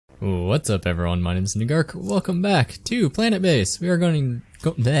What's up, everyone? My name is Nagark. Welcome back to Planetbase. We are going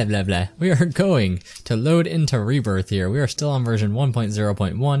We are going to load into Rebirth here. We are still on version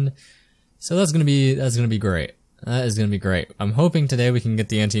 1.0.1, so that's gonna be great. That is gonna be great. I'm hoping today we can get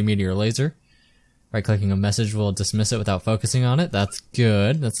the Antimeteor laser. By clicking a message, we'll dismiss it without focusing on it. That's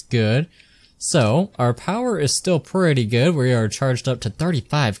good. That's good. So our power is still pretty good. We are charged up to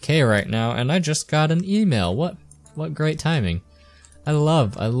 35k right now, and I just got an email. What great timing. I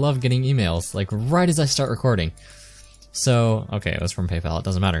love getting emails, like right as I start recording. So, okay, it was from PayPal, it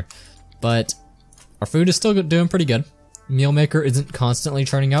doesn't matter. But our food is still doing pretty good. Meal Maker isn't constantly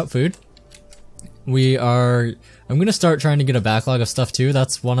churning out food. I'm gonna start trying to get a backlog of stuff too.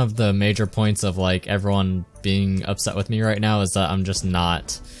 That's one of the major points of like everyone being upset with me right now, is that I'm just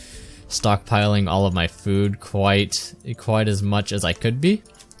not stockpiling all of my food quite as much as I could be.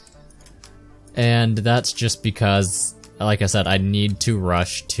 And that's just because, like I said, I need to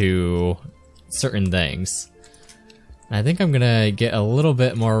rush to certain things. I think I'm gonna get a little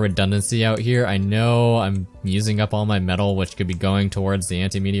bit more redundancy out here. I know I'm using up all my metal, which could be going towards the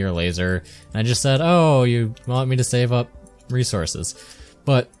Antimeteor laser. And I just said, oh, you want me to save up resources.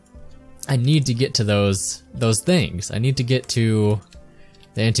 But I need to get to those things. I need to get to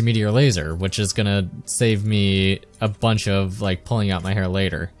the Antimeteor laser, which is gonna save me a bunch of like pulling out my hair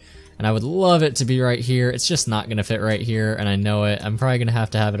later. And I would love it to be right here. It's just not gonna fit right here, and I know it. I'm probably gonna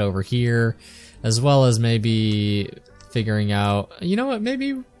have it over here, as well as maybe figuring out, you know what,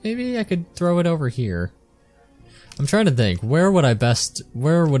 maybe I could throw it over here. I'm trying to think, where would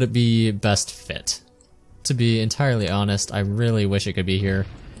it be best fit? To be entirely honest, I really wish it could be here.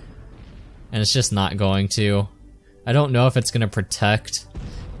 And it's just not going to. I don't know if it's gonna protect.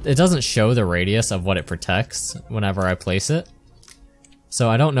 It doesn't show the radius of what it protects whenever I place it. So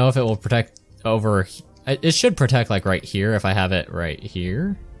I don't know if it will protect over. It should protect like right here if I have it right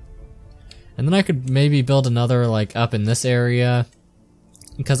here. And then I could maybe build another like up in this area,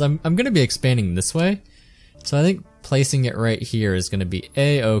 because I'm gonna be expanding this way. So I think placing it right here is gonna be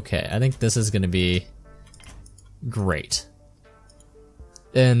a-okay. I think this is gonna be great.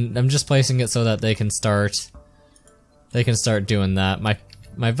 And I'm just placing it so that they can start doing that.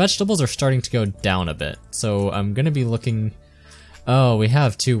 My vegetables are starting to go down a bit, so I'm gonna be looking. Oh, we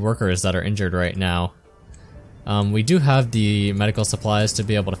have 2 workers that are injured right now. We do have the medical supplies to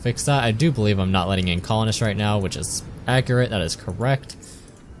be able to fix that. I do believe I'm not letting in colonists right now, which is accurate. That is correct.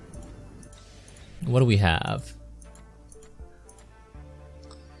 What do we have?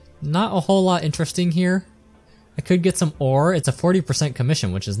 Not a whole lot interesting here. I could get some ore. It's a 40%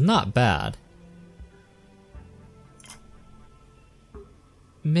 commission, which is not bad.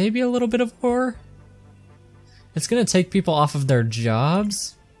 Maybe a little bit of ore? It's gonna take people off of their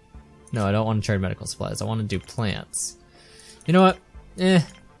jobs. No, I don't want to trade medical supplies. I want to do plants. You know what?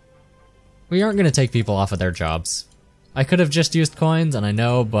 We aren't gonna take people off of their jobs. I could have just used coins, and I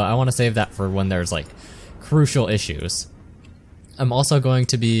know, but I want to save that for when there's like crucial issues. I'm also going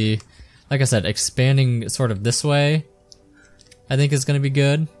to be, like I said, expanding sort of this way. I think is gonna be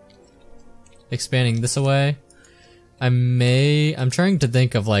good. Expanding this away. I'm trying to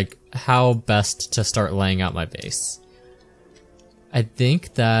think of like how best to start laying out my base. I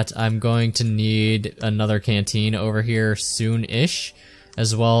think that I'm going to need another canteen over here soon-ish,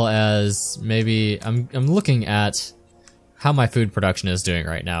 as well as maybe I'm looking at how my food production is doing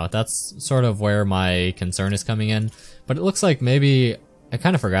right now. That's sort of where my concern is coming in. But it looks like maybe I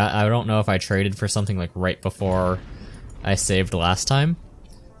kind of forgot. I don't know if I traded for something like right before I saved last time.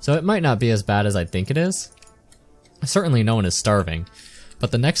 So it might not be as bad as I think it is. Certainly no one is starving,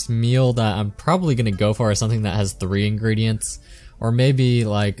 but the next meal that I'm probably gonna go for is something that has 3 ingredients, or maybe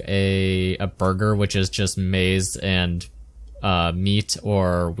like a burger, which is just maize and meat,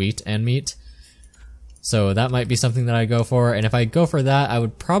 or wheat and meat. So that might be something that I go for, and if I go for that, I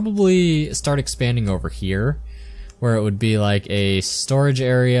would probably start expanding over here, where it would be like a storage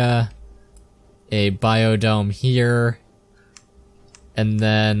area, a biodome here, and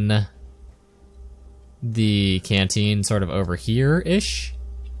then the canteen sort of over here-ish.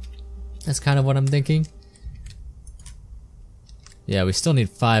 That's kind of what I'm thinking. Yeah, we still need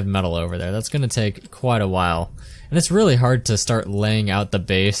 5 metal over there. That's gonna take quite a while. And it's really hard to start laying out the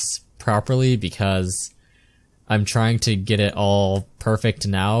base properly because I'm trying to get it all perfect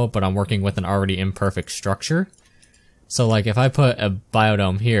now, but I'm working with an already imperfect structure. So like if I put a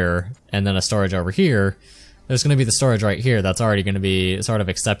biodome here and then a storage over here, there's going to be the storage right here that's already going to be sort of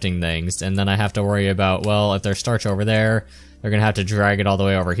accepting things, and then I have to worry about, well, if there's starch over there, they're going to have to drag it all the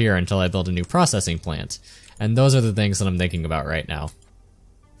way over here until I build a new processing plant. And those are the things that I'm thinking about right now.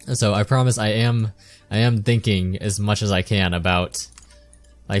 So I promise I am thinking as much as I can about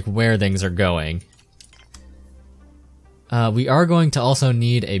like where things are going. We are going to also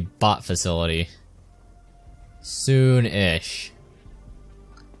need a bot facility. Soon-ish.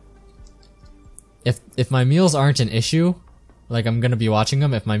 If my meals aren't an issue, like I'm gonna be watching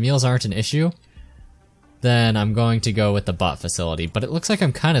them, if my meals aren't an issue, then I'm going to go with the bot facility. But it looks like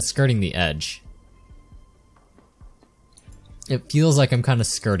I'm kind of skirting the edge. It feels like I'm kind of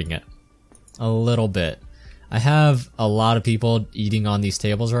skirting it. A little bit. I have a lot of people eating on these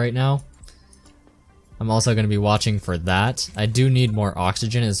tables right now. I'm also going to be watching for that. I do need more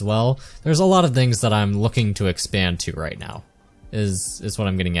oxygen as well. There's a lot of things that I'm looking to expand to right now, is what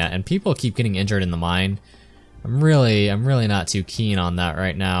I'm getting at. And people keep getting injured in the mine. I'm really not too keen on that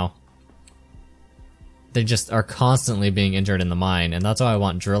right now. They just are constantly being injured in the mine, and that's why I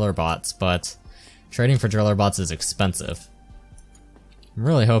want driller bots, but trading for driller bots is expensive. I'm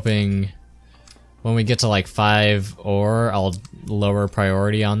really hoping when we get to like 5 ore, I'll lower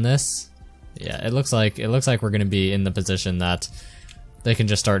priority on this. Yeah, it looks like we're gonna be in the position that they can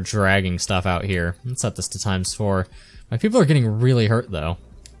just start dragging stuff out here. Let's set this to ×4. My people are getting really hurt though.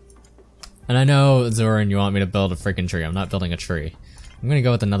 And I know, Zoran, you want me to build a freaking tree. I'm not building a tree. I'm gonna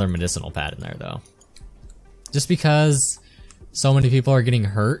go with another medicinal pad in there though. Just because so many people are getting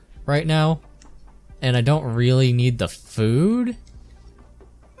hurt right now, and I don't really need the food.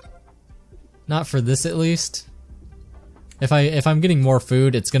 Not for this at least. If I'm getting more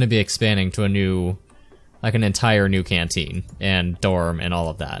food, it's gonna be expanding to a new, like an entire new canteen and dorm and all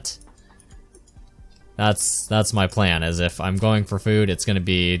of that. That's my plan, is if I'm going for food, it's gonna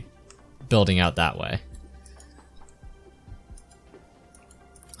be building out that way.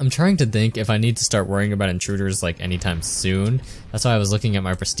 I'm trying to think if I need to start worrying about intruders like anytime soon. That's why I was looking at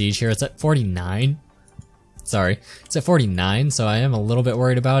my prestige here. It's at 49. Sorry, it's at 49, so I am a little bit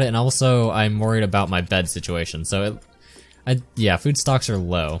worried about it, and also I'm worried about my bed situation. So yeah, food stocks are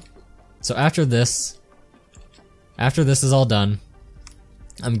low. So after this is all done,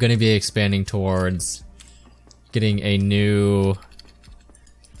 I'm gonna be expanding towards getting a new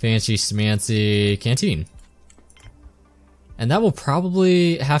fancy schmancy canteen. And that will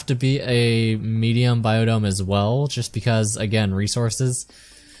probably have to be a medium biodome as well, just because, again, resources.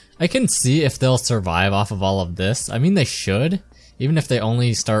 I can see if they'll survive off of all of this. I mean, they should. Even if they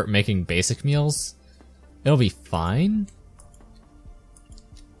only start making basic meals, it'll be fine.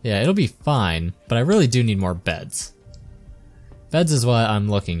 Yeah, it'll be fine, but I really do need more beds. Beds is what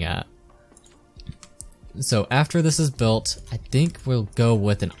I'm looking at. So after this is built, I think we'll go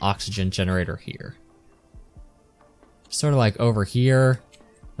with an oxygen generator here. Sort of like over here,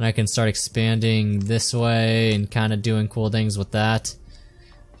 and I can start expanding this way and kind of doing cool things with that.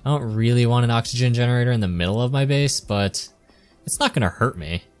 I don't really want an oxygen generator in the middle of my base, but it's not gonna hurt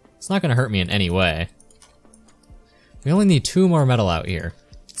me. It's not gonna hurt me in any way. We only need 2 more metal out here.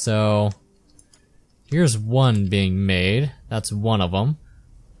 So here's one being made. That's one of them.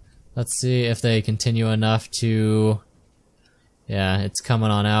 Let's see if they continue enough to... Yeah, it's coming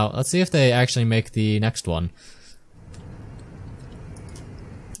on out. Let's see if they actually make the next one.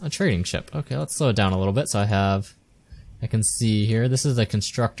 A trading ship. Okay, let's slow it down a little bit so I can see here. This is a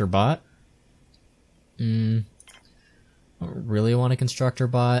constructor bot. I don't really want a constructor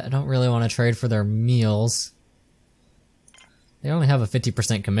bot. I don't really want to trade for their meals. They only have a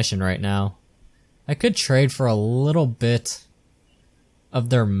 50% commission right now. I could trade for a little bit of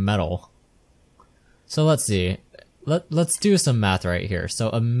their metal. So let's see. Let's do some math right here. So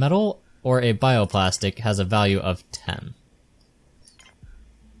a metal or a bioplastic has a value of 10.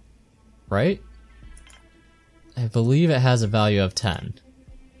 Right? I believe it has a value of 10.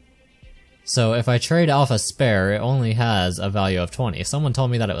 So if I trade Alpha Spare, it only has a value of 20. Someone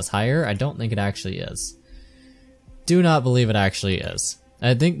told me that it was higher. I don't think it actually is. Do not believe it actually is.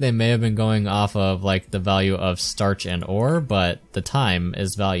 I think they may have been going off of like the value of starch and ore, but the time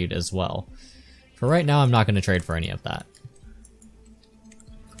is valued as well. For right now, I'm not going to trade for any of that.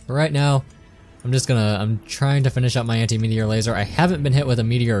 For right now, I'm trying to finish up my Antimeteor laser. I haven't been hit with a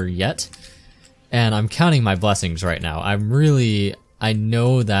meteor yet, and I'm counting my blessings right now. I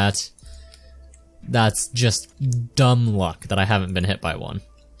know that that's just dumb luck that I haven't been hit by one.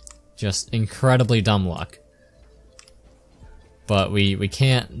 Just incredibly dumb luck. But we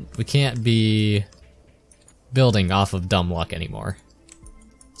can't be building off of dumb luck anymore.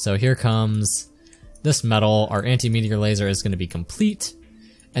 So here comes this metal. Our Antimeteor laser is going to be complete.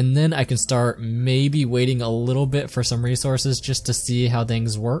 And then I can start maybe waiting a little bit for some resources just to see how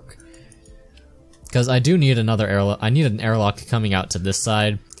things work. Because I do need another airlock. I need an airlock coming out to this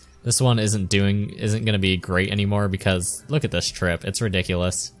side. This one isn't gonna be great anymore because look at this trip. It's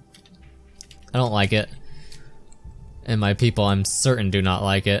ridiculous. I don't like it. And my people, I'm certain, do not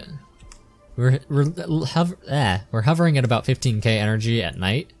like it. We're hovering at about 15k energy at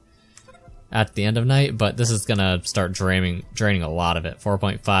night, at the end of night, but this is gonna start draining a lot of it.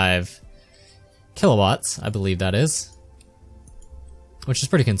 4.5 kilowatts, I believe that is, which is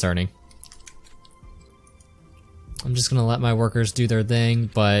pretty concerning. I'm just gonna let my workers do their thing,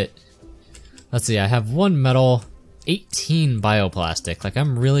 but let's see, I have 1 metal, 18 bioplastic. Like,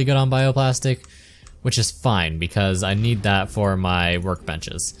 I'm really good on bioplastic, which is fine because I need that for my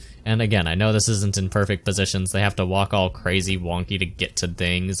workbenches. And again, I know this isn't in perfect positions. They have to walk all crazy wonky to get to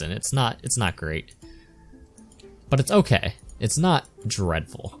things, and it's not great. But it's okay. It's not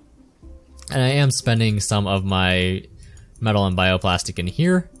dreadful. And I am spending some of my metal and bioplastic in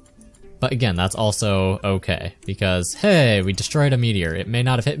here. But again, that's also okay, because hey, we destroyed a meteor. It may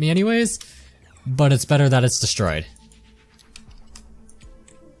not have hit me anyways, but it's better that it's destroyed.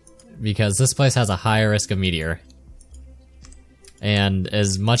 Because this place has a high risk of meteor. And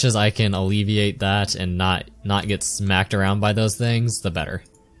as much as I can alleviate that and not get smacked around by those things, the better.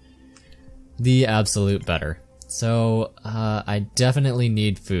 The absolute better. So, I definitely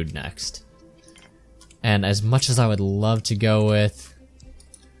need food next. And as much as I would love to go with,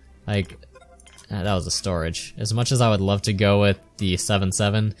 like, that was a storage. As much as I would love to go with the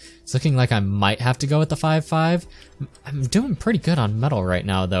 7.7, it's looking like I might have to go with the 5.5. I'm doing pretty good on metal right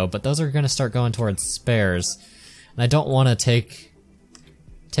now though, but those are gonna start going towards spares. And I don't want to take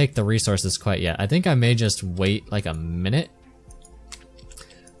the resources quite yet. I think I may just wait like a minute.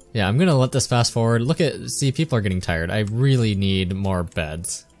 Yeah, I'm gonna let this fast forward. See, people are getting tired. I really need more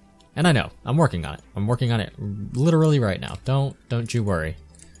beds. And I know, I'm working on it. I'm working on it literally right now. Don't you worry.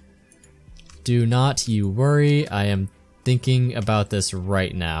 Do not you worry, I am thinking about this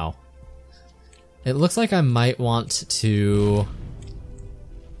right now. It looks like I might want to...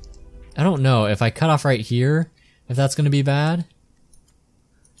 I don't know, if I cut off right here, if that's gonna be bad.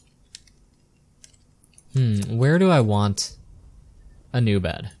 Where do I want a new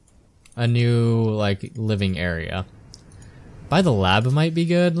bed? A new, like, living area. By the lab might be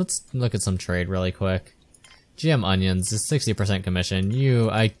good. Let's look at some trade really quick. GM onions is 60% commission.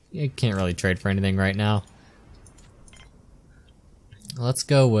 I can't really trade for anything right now. Let's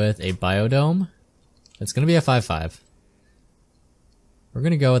go with a biodome. It's gonna be a 5.5. We're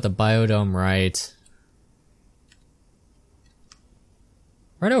gonna go with a biodome right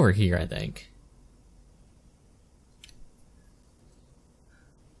over here, I think.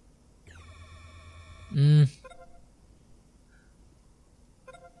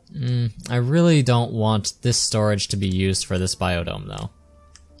 I really don't want this storage to be used for this biodome though.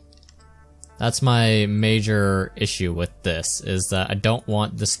 That's my major issue with this, is that I don't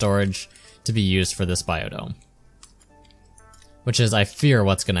want the storage to be used for this biodome. Which is, I fear,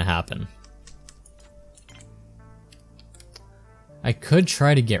 what's gonna happen. I could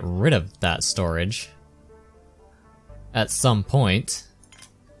try to get rid of that storage at some point,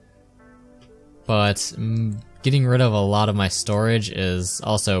 but getting rid of a lot of my storage is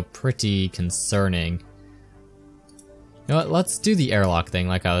also pretty concerning. You know what, let's do the airlock thing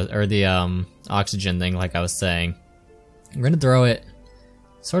like I was, or the oxygen thing like I was saying. I'm gonna throw it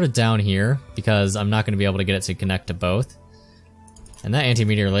sort of down here because I'm not gonna be able to get it to connect to both. And that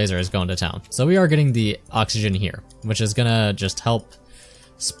anti-meteor laser is going to town. So we are getting the oxygen here, which is gonna just help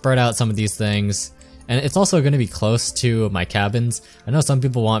spread out some of these things. And it's also gonna be close to my cabins. I know some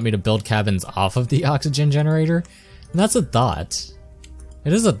people want me to build cabins off of the oxygen generator, and that's a thought.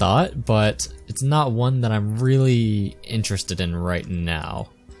 It is a thought, but it's not one that I'm really interested in right now.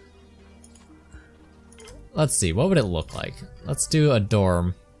 Let's see, what would it look like? Let's do a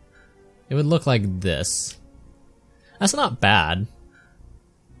dorm. It would look like this. That's not bad.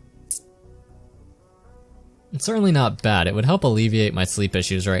 It's certainly not bad. It would help alleviate my sleep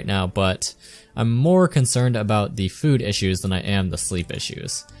issues right now, but I'm more concerned about the food issues than I am the sleep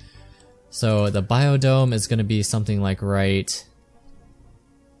issues. So the biodome is going to be something like right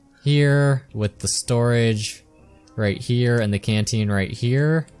here, with the storage right here and the canteen right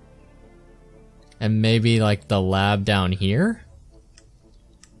here. And maybe like the lab down here?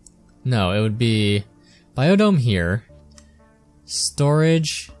 No, it would be biodome here,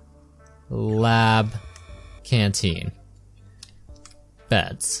 storage, lab, canteen,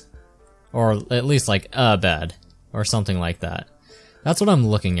 beds, or at least like a bed or something like that. That's what I'm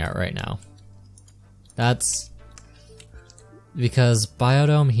looking at right now. That's because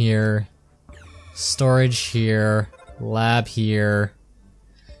biodome here, storage here, lab here,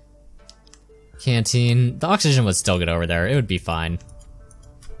 canteen. The oxygen would still get over there. It would be fine.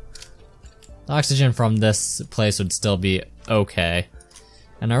 The oxygen from this place would still be okay.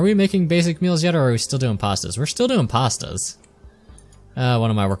 And are we making basic meals yet, or are we still doing pastas? We're still doing pastas. One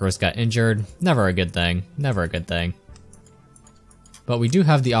of my workers got injured. Never a good thing. Never a good thing. But we do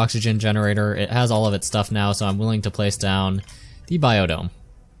have the oxygen generator. It has all of its stuff now, so I'm willing to place down the biodome.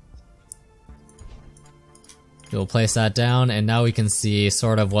 We'll place that down, and now we can see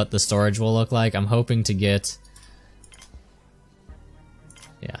sort of what the storage will look like. I'm hoping to get...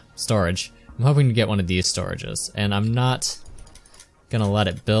 yeah, storage. I'm hoping to get one of these storages, and I'm not gonna let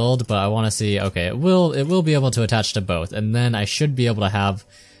it build, but I want to see, okay, it will be able to attach to both, and then I should be able to have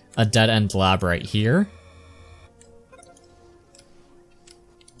a dead-end lab right here.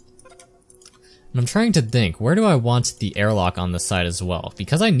 And I'm trying to think, where do I want the airlock on this side as well?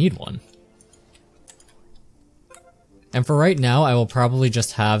 Because I need one. And for right now, I will probably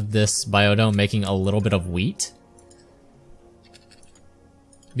just have this biodome making a little bit of wheat.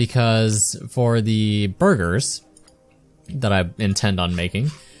 Because for the burgers that I intend on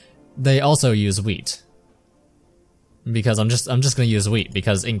making, they also use wheat. Because I'm just gonna use wheat,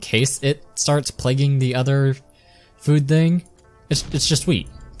 because in case it starts plaguing the other food thing, it's just wheat.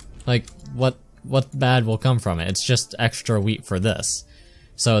 Like, what bad will come from it? It's just extra wheat for this.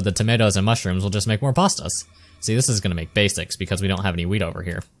 So the tomatoes and mushrooms will just make more pastas. See, this is gonna make basics because we don't have any wheat over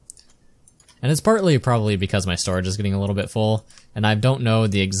here. And it's partly probably because my storage is getting a little bit full, and I don't know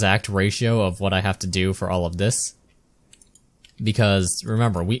the exact ratio of what I have to do for all of this. Because,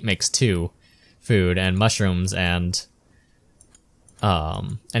 remember, wheat makes 2 food, and mushrooms and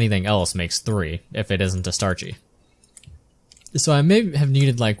anything else makes 3, if it isn't a starchy. So I may have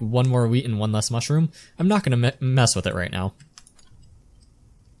needed like 1 more wheat and 1 less mushroom. I'm not gonna mess with it right now.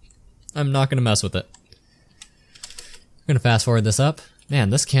 I'm not gonna mess with it. I'm gonna fast forward this up.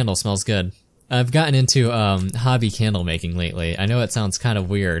 Man, this candle smells good. I've gotten into hobby candle making lately. I know it sounds kind of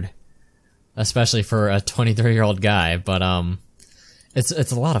weird, especially for a 23-year-old guy, but it's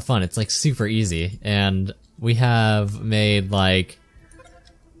a lot of fun. It's like super easy, and we have made like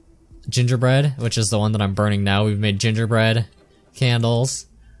gingerbread, which is the one that I'm burning now. We've made gingerbread candles.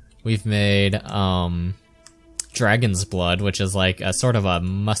 We've made dragon's blood, which is like a sort of a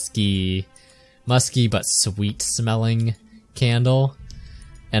musky but sweet smelling candle.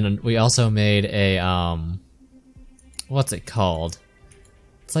 And we also made a what's it called?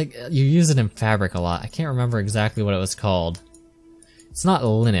 It's like you use it in fabric a lot. I can't remember exactly what it was called. It's not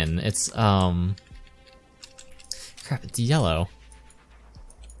linen. It's crap, it's yellow.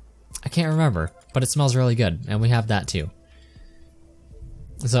 I can't remember, but it smells really good, and we have that too.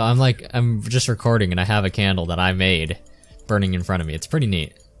 So I'm just recording, and I have a candle that I made burning in front of me. It's pretty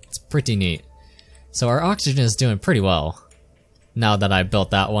neat. It's pretty neat. So our oxygen is doing pretty well now that I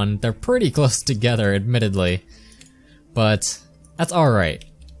built that one. They're pretty close together, admittedly, but that's alright.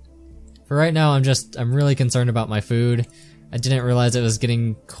 For right now, I'm really concerned about my food. I didn't realize it was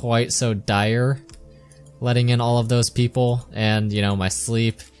getting quite so dire, letting in all of those people, and you know, my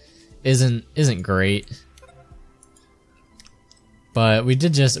sleep isn't great. But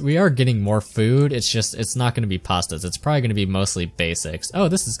we are getting more food. It's not gonna be pastas. It's probably gonna be mostly basics. Oh,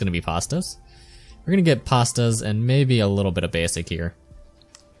 this is gonna be pastas. We're gonna get pastas and maybe a little bit of basic here.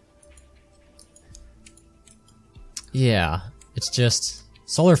 Yeah, it's just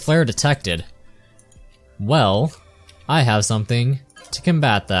solar flare detected. Well, I have something to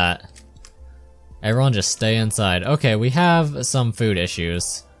combat that. Everyone just stay inside. Okay, we have some food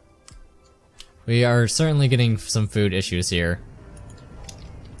issues. We are certainly getting some food issues here.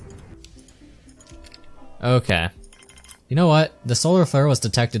 Okay. You know what? The solar flare was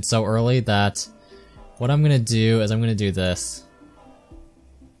detected so early that what I'm gonna do is I'm gonna do this.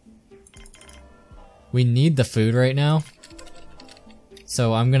 We need the food right now.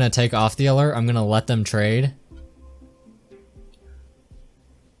 So I'm gonna take off the alert. I'm gonna let them trade.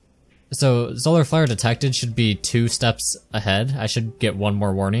 So solar flare detected should be 2 steps ahead. I should get 1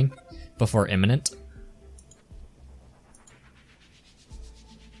 more warning before imminent.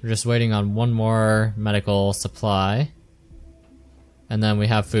 We're just waiting on 1 more medical supply. And then we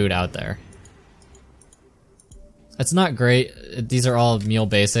have food out there. It's not great. These are all meal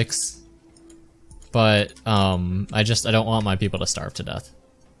basics. But I don't want my people to starve to death.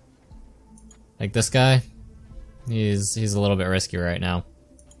 Like this guy, he's a little bit risky right now.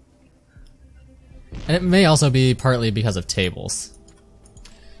 And it may also be partly because of tables.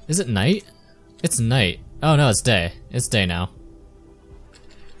 Is it night? It's night. Oh no, it's day. It's day now.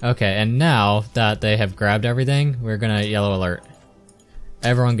 Okay, and now that they have grabbed everything, we're gonna yellow alert.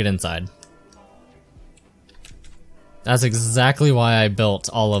 Everyone get inside. That's exactly why I built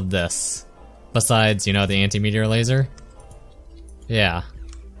all of this. Besides, you know, the Antimeteor laser. Yeah.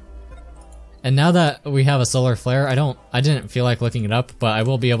 And now that we have a solar flare, I didn't feel like looking it up, but I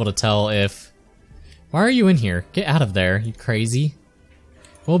will be able to tell if... Why are you in here? Get out of there, you crazy.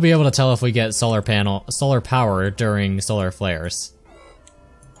 We'll be able to tell if we get solar power during solar flares.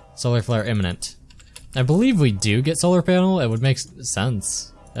 Solar flare imminent. I believe we do get solar panel. It would make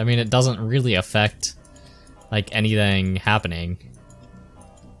sense. I mean, it doesn't really affect like anything happening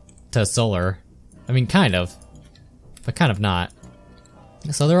to solar. I mean, kind of, but kind of not.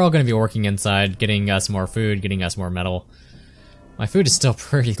 So they're all going to be working inside, getting us more food, getting us more metal. My food is still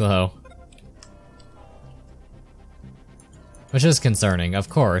pretty low. Which is concerning, of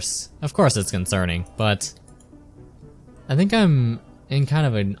course. Of course it's concerning, but I think I'm in kind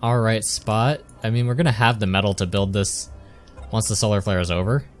of an alright spot. I mean, we're gonna have the metal to build this once the solar flare is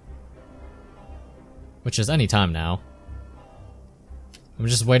over. Which is any time now. I'm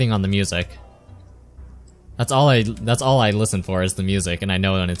just waiting on the music. That's all I listen for is the music, and I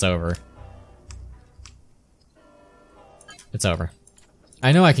know when it's over. It's over.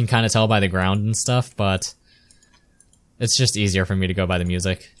 I know I can kind of tell by the ground and stuff, but it's just easier for me to go by the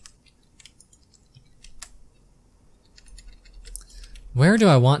music. Where do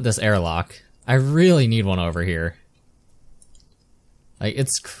I want this airlock? I really need one over here. Like,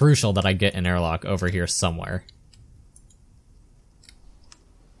 it's crucial that I get an airlock over here somewhere.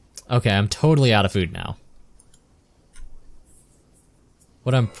 Okay, I'm totally out of food now.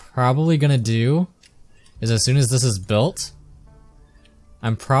 What I'm probably gonna do is as soon as this is built,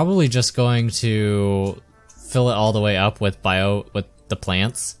 I'm probably just going to fill it all the way up with the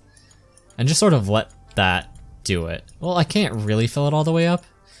plants and just sort of let that do it. Well, I can't really fill it all the way up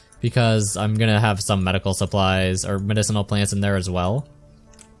because I'm gonna have some medical supplies or medicinal plants in there as well.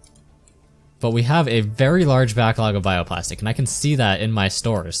 But we have a very large backlog of bioplastic, and I can see that in my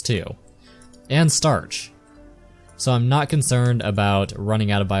stores too. And starch. So I'm not concerned about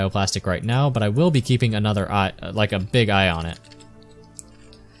running out of bioplastic right now, but I will be keeping another eye, like a big eye on it.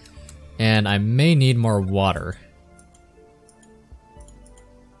 And I may need more water.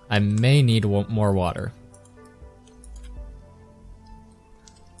 I may need more water.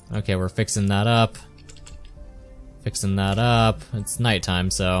 Okay, we're fixing that up. Fixing that up. It's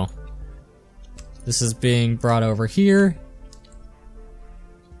nighttime, so this is being brought over here.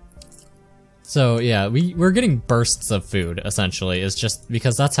 So yeah, we're getting bursts of food, essentially. It's just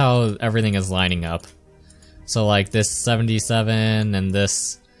because that's how everything is lining up. So like this 77 and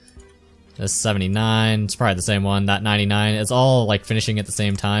this 79, it's probably the same one, that 99, it's all like finishing at the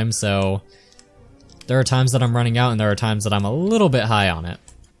same time, so there are times that I'm running out and there are times that I'm a little bit high on it.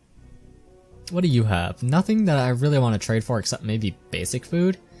 What do you have? Nothing that I really want to trade for except maybe basic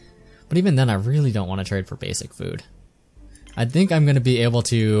food, but even then I really don't want to trade for basic food. I think I'm going to be able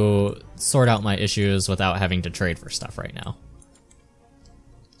to sort out my issues without having to trade for stuff right now.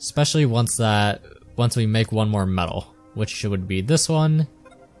 Especially once we make one more metal, which would be this one.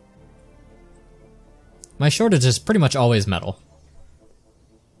 My shortage is pretty much always metal.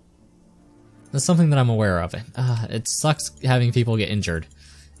 That's something that I'm aware of. It sucks having people get injured.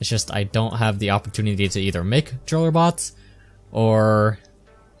 It's just I don't have the opportunity to either make driller bots or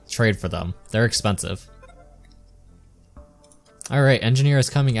trade for them. They're expensive. Alright, engineer is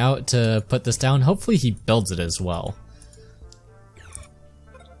coming out to put this down. Hopefully he builds it as well.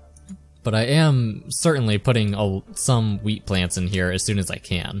 But I am certainly putting some wheat plants in here as soon as I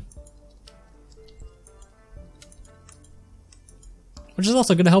can. Which is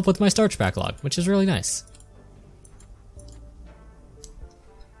also going to help with my starch backlog, which is really nice.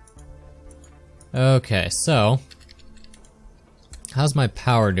 Okay, so how's my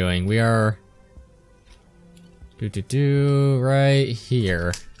power doing? We are right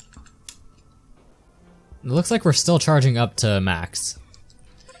here. It looks like we're still charging up to max.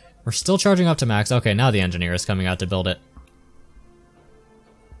 We're still charging up to max. Okay, now the engineer is coming out to build it.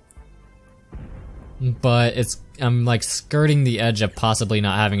 But I'm like skirting the edge of possibly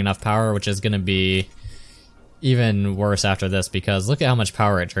not having enough power, which is gonna be even worse after this because look at how much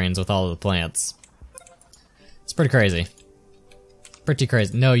power it drains with all of the plants. It's pretty crazy. Pretty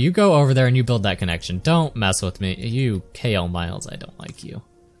crazy. No, you go over there and you build that connection. Don't mess with me. You KL Miles, I don't like you.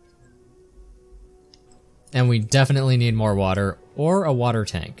 And we definitely need more water or a water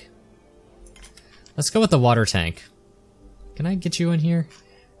tank. Let's go with the water tank. Can I get you in here?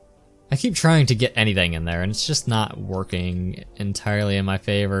 I keep trying to get anything in there and it's just not working entirely in my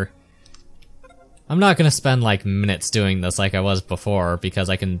favor. I'm not gonna spend like minutes doing this like I was before because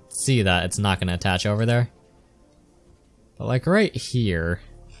I can see that it's not gonna attach over there. But like right here,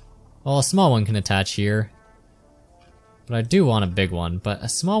 well, a small one can attach here, but I do want a big one, but a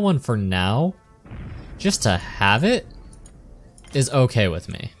small one for now, just to have it, is okay with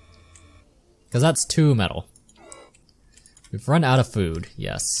me. Because that's 2 metal. We've run out of food,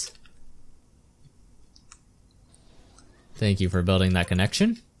 yes. Thank you for building that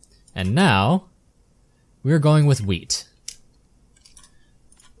connection. And now, we're going with wheat.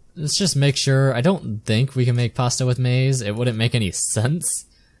 Let's just make sure, I don't think we can make pasta with maize, it wouldn't make any sense.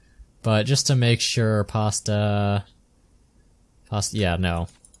 But just to make sure pasta, yeah, no.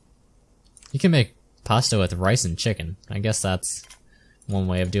 You can make pasta with rice and chicken. I guess that's one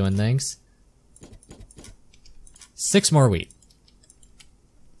way of doing things. 6 more wheat.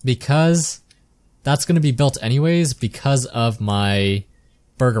 Because that's going to be built anyways because of my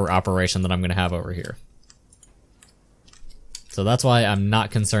burger operation that I'm going to have over here. So that's why I'm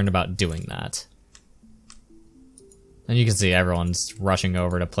not concerned about doing that. And you can see everyone's rushing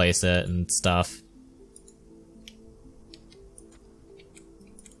over to place it and stuff.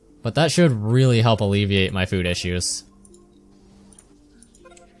 But that should really help alleviate my food issues.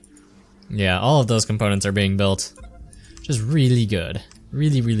 Yeah, all of those components are being built. Which is really good.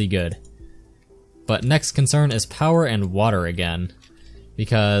 Really, really good. But next concern is power and water again.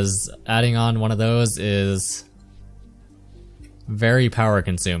 Because adding on one of those is very power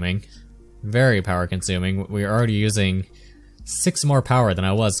consuming. Very power consuming. We're already using 6 more power than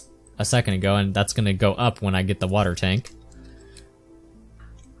I was a second ago, and that's gonna go up when I get the water tank.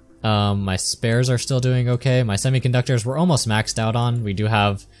 My spares are still doing okay. My semiconductors we're almost maxed out on. We do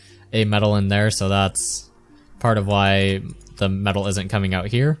have a metal in there, so that's part of why the metal isn't coming out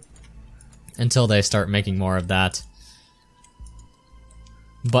here until they start making more of that.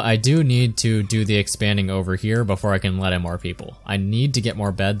 But I do need to do the expanding over here before I can let in more people. I need to get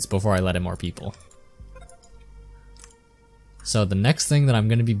more beds before I let in more people. So the next thing that I'm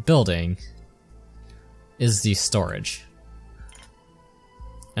going to be building is the storage.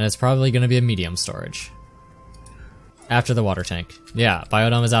 And it's probably going to be a medium storage. After the water tank. Yeah,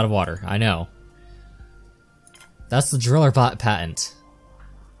 Biodome is out of water. I know. That's the driller bot patent.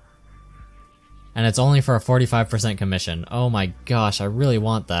 And it's only for a 45% commission. Oh my gosh, I really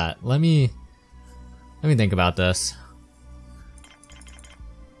want that. Let me think about this.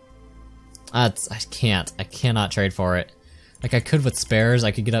 I cannot trade for it. Like I could with spares,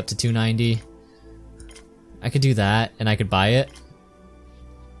 I could get up to 290. I could do that, and I could buy it.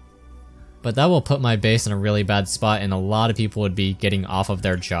 But that will put my base in a really bad spot, and a lot of people would be getting off of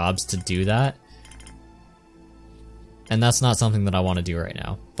their jobs to do that. And that's not something that I want to do right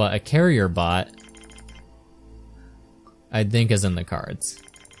now. But a carrier bot, I think, is in the cards.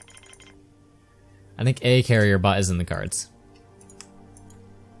 I think a carrier bot is in the cards.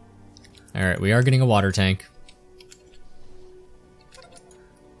 Alright, we are getting a water tank.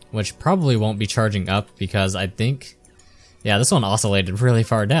 Which probably won't be charging up because I think... Yeah, this one oscillated really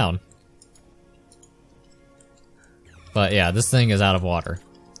far down. But yeah, this thing is out of water.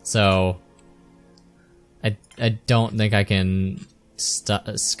 So... I don't think I can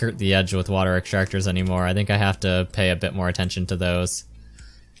skirt the edge with water extractors anymore. I think I have to pay a bit more attention to those.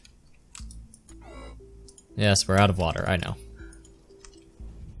 Yes, we're out of water, I know.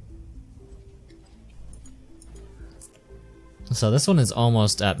 So this one is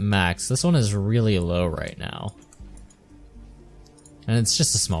almost at max. This one is really low right now. And it's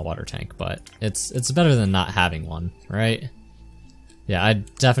just a small water tank, but it's better than not having one, right? Yeah, I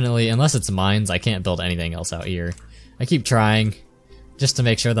definitely, unless it's mines, I can't build anything else out here. I keep trying, just to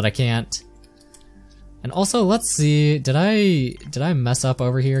make sure that I can't. And also, let's see, did I mess up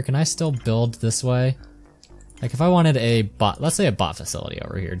over here? Can I still build this way? Like if I wanted a bot, let's say a bot facility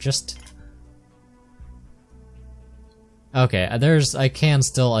over here, just... Okay, I can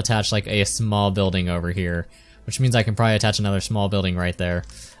still attach like a small building over here, which means I can probably attach another small building right there.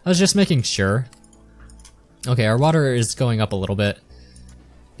 I was just making sure. Okay, our water is going up a little bit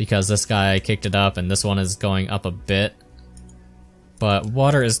because this guy kicked it up and this one is going up a bit. But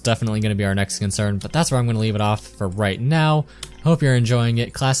water is definitely going to be our next concern, but that's where I'm going to leave it off for right now. Hope you're enjoying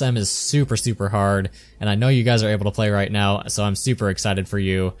it. Class M is super, super hard, and I know you guys are able to play right now, so I'm super excited for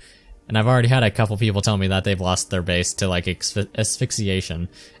you. And I've already had a couple people tell me that they've lost their base to like asphyxiation,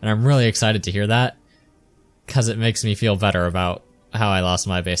 and I'm really excited to hear that, because it makes me feel better about how I lost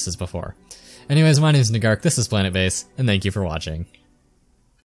my bases before. Anyways, my name is Nagark, this is Planetbase, and thank you for watching.